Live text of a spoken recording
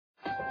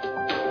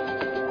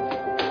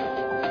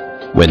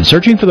When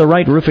searching for the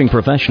right roofing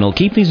professional,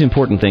 keep these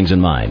important things in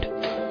mind.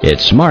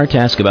 It's smart to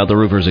ask about the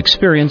roofer's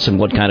experience and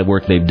what kind of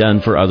work they've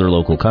done for other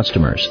local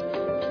customers.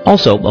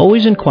 Also,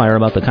 always inquire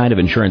about the kind of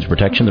insurance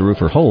protection the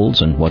roofer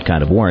holds and what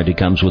kind of warranty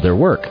comes with their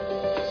work.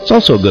 It's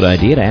also a good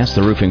idea to ask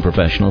the roofing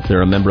professional if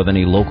they're a member of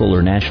any local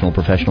or national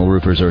professional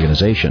roofers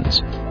organizations.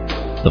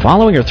 The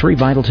following are 3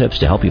 vital tips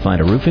to help you find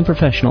a roofing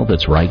professional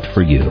that's right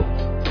for you.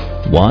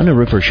 1. A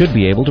roofer should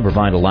be able to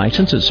provide a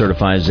license that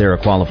certifies they're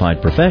a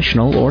qualified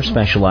professional or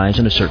specialize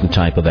in a certain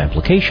type of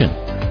application.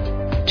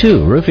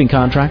 2. Roofing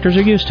contractors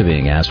are used to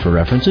being asked for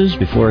references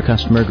before a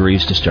customer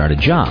agrees to start a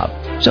job,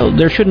 so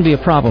there shouldn't be a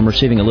problem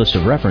receiving a list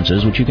of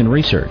references which you can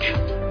research.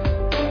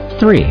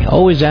 3.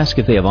 Always ask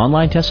if they have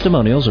online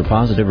testimonials or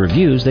positive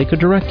reviews they could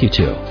direct you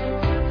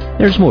to.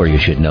 There's more you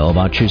should know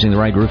about choosing the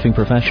right roofing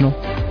professional.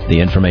 The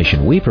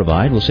information we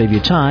provide will save you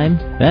time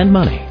and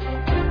money.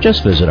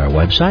 Just visit our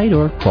website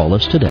or call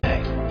us today.